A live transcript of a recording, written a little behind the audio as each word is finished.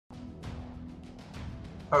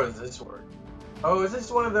How does this work? Oh, is this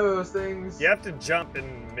one of those things? You have to jump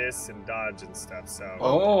and miss and dodge and stuff, so...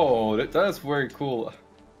 Oh, that's very cool.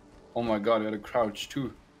 Oh my god, you gotta crouch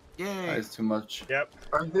too. Yay! That is too much. Yep.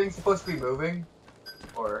 Are things supposed to be moving?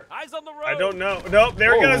 Or... Eyes on the road. I don't know. Nope,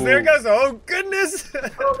 there it goes, there it goes. Oh, goodness!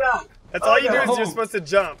 Oh, God! That's all you do no. is you're supposed to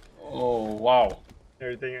jump. Oh, wow.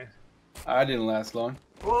 Everything. I didn't last long.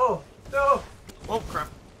 Whoa! No! Oh, crap.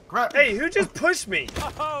 Crap! Hey, who just pushed me?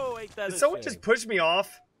 Oh, ain't that Did a someone shame. just push me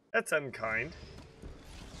off? That's unkind.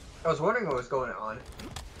 I was wondering what was going on.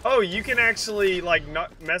 Oh, you can actually, like,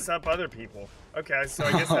 not mess up other people. Okay, so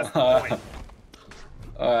I guess that's the point.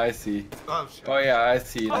 Oh, I see. Oh, shit. Oh yeah, I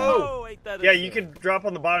see now. Oh, ain't that a Yeah, shame. you can drop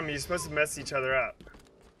on the bottom and you're supposed to mess each other up.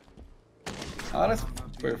 Oh, that's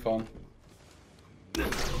very fun.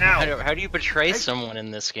 Ow! How do you betray someone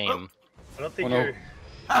in this game? I don't think Oh, no. you're...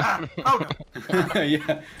 Oh, no.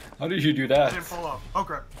 Yeah. How did you do I that? didn't fall off. Oh,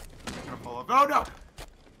 crap. I'm gonna fall off. Oh, no!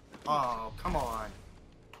 Oh, come on.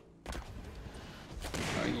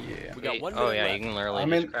 Oh yeah. We got 1 minute Oh yeah, left. you can literally I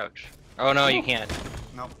just mean- crouch. Oh no, you can't.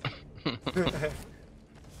 No.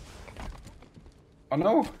 Oh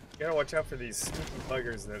no. You gotta watch out for these stupid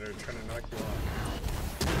buggers that are trying to knock you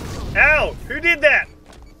off. Ow! Who did that?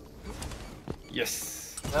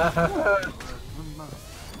 Yes.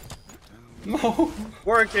 No.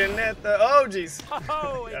 Working at the... Oh, jeez.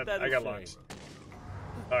 Oh, ain't that a I got shame. launched.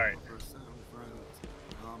 Alright.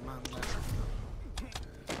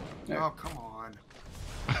 Oh, come on.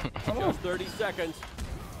 Just 30 seconds.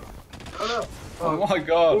 Oh, no! Oh my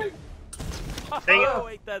god. Dang it. Oh,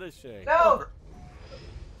 ain't that a shame. No!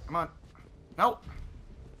 Come on. No.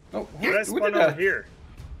 No. Did I Who spawn did over that? here?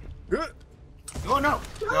 Oh, no.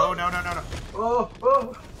 No, no, no, no, no. Oh,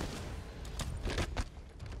 oh!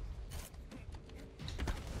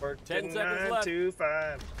 10 seconds 9 left. to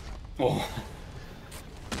 5. Oh.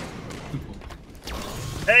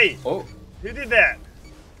 Hey! Oh. Who did that?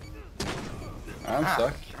 I'm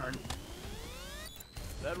stuck. Darn.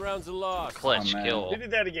 That round's a loss. Clutch Oh, man. kill. Who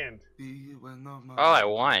did that again? Oh, I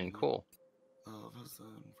won. Cool.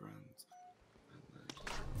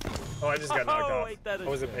 Oh, I just got knocked Oh, off. ain't that a I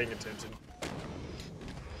wasn't shame. paying attention.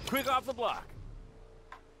 Quick off the block.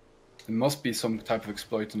 There must be some type of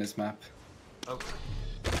exploit in this map. Oh,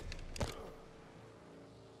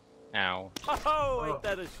 Ow. Oh, ain't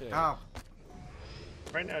that a shame. no.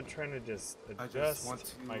 Right now, I'm trying to just I just adjust want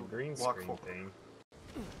to my green walk screen forward. thing.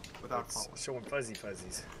 Without It's falling. showing fuzzy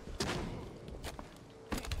fuzzies.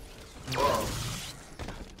 Whoa.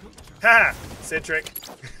 Ha! Citric.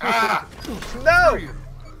 Ah! No!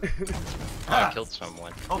 Oh, I killed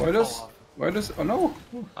someone. Oh, Why fall does? off. Why does? Oh no.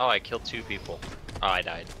 Oh, I killed 2 people. Oh, I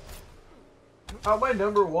died. How am I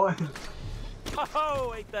number 1?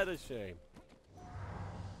 Oh, ain't that a shame.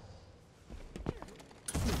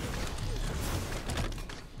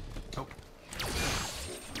 Oh,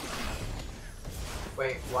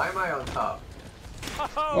 Wait, why am I on top?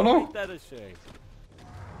 Oh, no. ain't that a shame.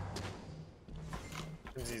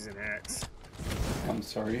 Who's using hacks? I'm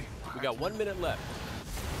sorry. We got 1 minute left.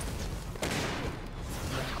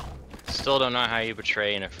 Still don't know how you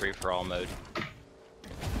betray in a free-for-all mode.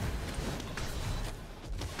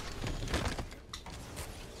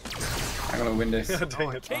 I'm gonna win this. Dang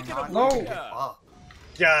I it. Take it cannot away. No. give up.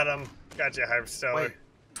 Got him. Got you, Hyperstellar. Wait,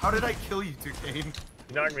 how did I kill you, Duquesne?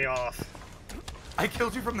 You knocked me off. I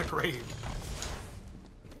killed you from the grave.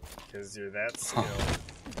 Because you're that skilled.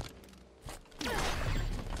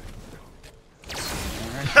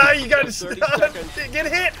 Ah, you got 30 stunned! seconds. Get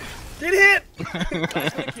hit! Get hit!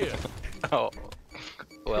 Thank you. Oh.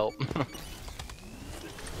 Well.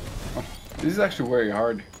 This is actually very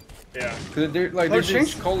hard. Yeah. Cause they're like Oh, they jeez.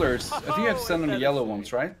 changed colors. I think you have to send them the yellow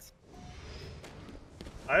ones, right?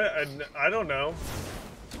 I don't know.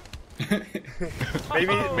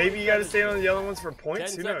 Maybe you gotta stay on the yellow ones for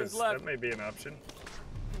points? 10 Who knows? seconds left. That may be an option.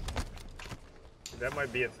 That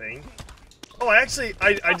might be a thing. Oh, actually,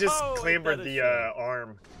 I just Oh, clambered that is the true.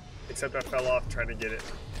 arm. Except I fell off trying to get it.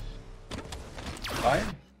 Fine.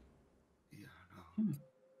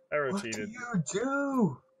 Arrow What do cheated. you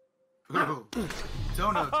do? Ooh.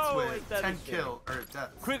 Donuts Oh, with ain't that a 10 shame. kill or death.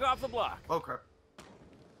 Quick off the block. Oh crap.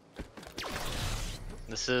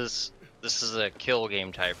 This is a kill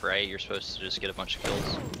game type, right? You're supposed to just get a bunch of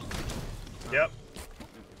kills. Yep.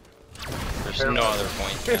 There's no other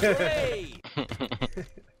point. Hey!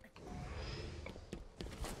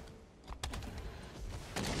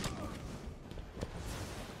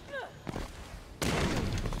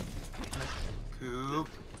 Coop.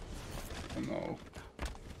 Oh no.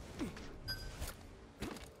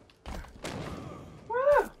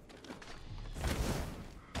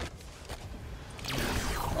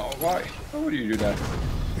 Oh why? Why would you do that?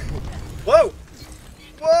 Whoa!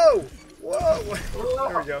 Whoa! Whoa!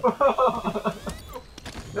 There we go.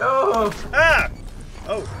 No! Ah!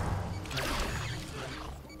 Oh.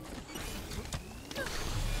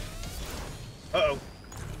 Uh-oh.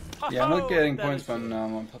 Yeah, I'm not getting That points is when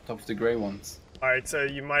I'm on top of the gray ones. Alright, so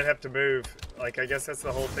you might have to move. Like, I guess that's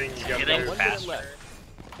the whole thing. You gotta Getting move. 1 minute faster. left.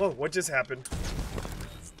 Whoa, what just happened?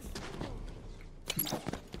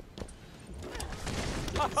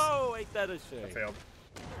 Oh, ain't that a I shame? failed.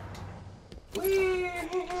 Whee!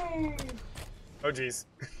 Oh, jeez.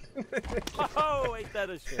 Oh, ain't that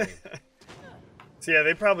a shame? So yeah,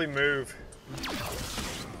 they probably move.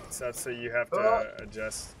 So you have to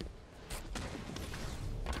adjust.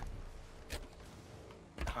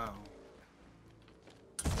 Oh.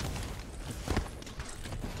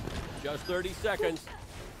 Just 30 seconds.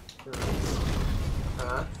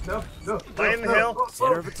 No, no. High in the hill.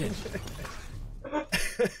 Center of attention.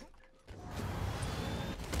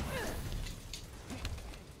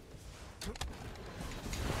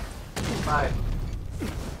 Hi.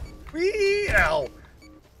 Whee! Ow!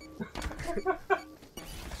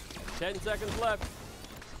 10 seconds left.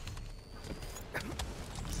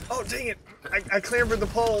 Oh, dang it! I clambered the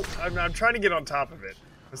pole. I'm trying to get on top of it.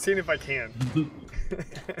 I'm seeing if I can.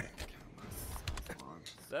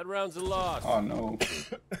 That round's a loss. Oh no.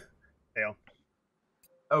 Fail.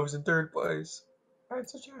 I was in third place. I had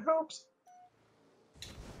such high hopes.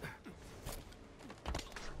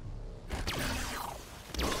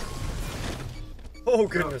 Oh,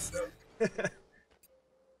 goodness.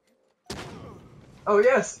 Oh,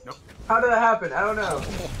 yes! Nope. How did that happen? I don't know.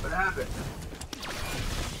 What happened?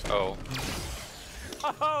 Oh.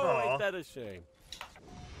 Oh, Aw. ain't that a shame?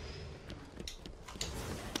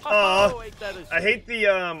 Aw. Oh, ain't that a shame? I hate the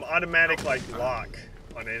automatic like lock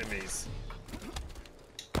on enemies.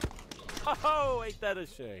 Oh, ain't that a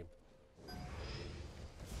shame?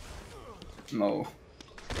 No.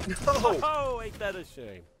 No! Oh, ain't that a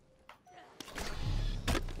shame?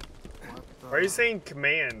 Why are you saying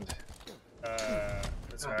command?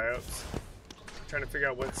 Sorry, oops. Trying to figure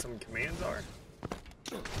out what some commands are.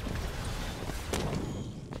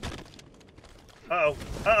 Uh-oh.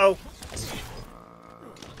 Uh-oh.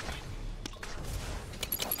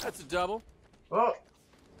 That's a double. Oh!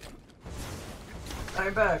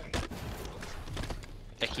 I'm back.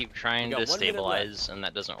 I keep trying You got to 1 minute stabilize, and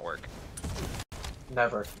that doesn't work.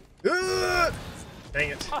 Never. Dang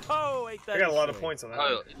it. Oh, ain't that I got a lot of shame? points on that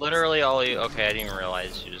Oh, one. literally all you... Okay, I didn't even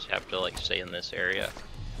realize you just have to, like, stay in this area.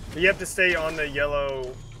 You have to stay on the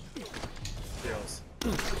yellow deals.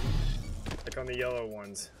 Like on the yellow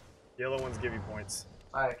ones. Yellow ones give you points.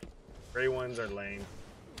 Hi. Gray ones are lame.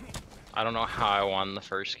 I don't know how I won the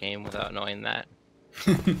first game without knowing that.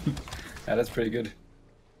 Yeah, that's pretty good.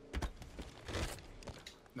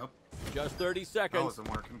 Nope. Just 30 That seconds. wasn't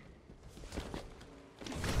working.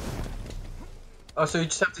 Oh, so you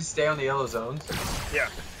just have to stay on the yellow zones? Yeah.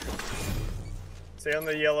 Stay on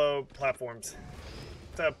the yellow platforms.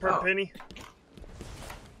 Per Oh. penny.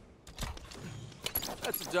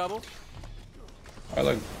 That's a double. Are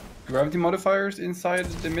like gravity modifiers inside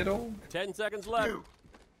the middle? 10 seconds left. Ew.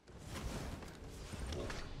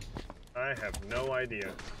 I have no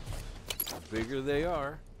idea. The bigger they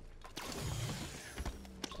are.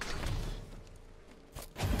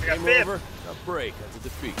 I got Game fifth. over. A break. That's a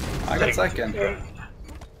defeat. I got second. We're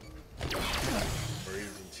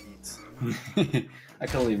using cheats. I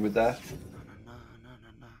can live with that.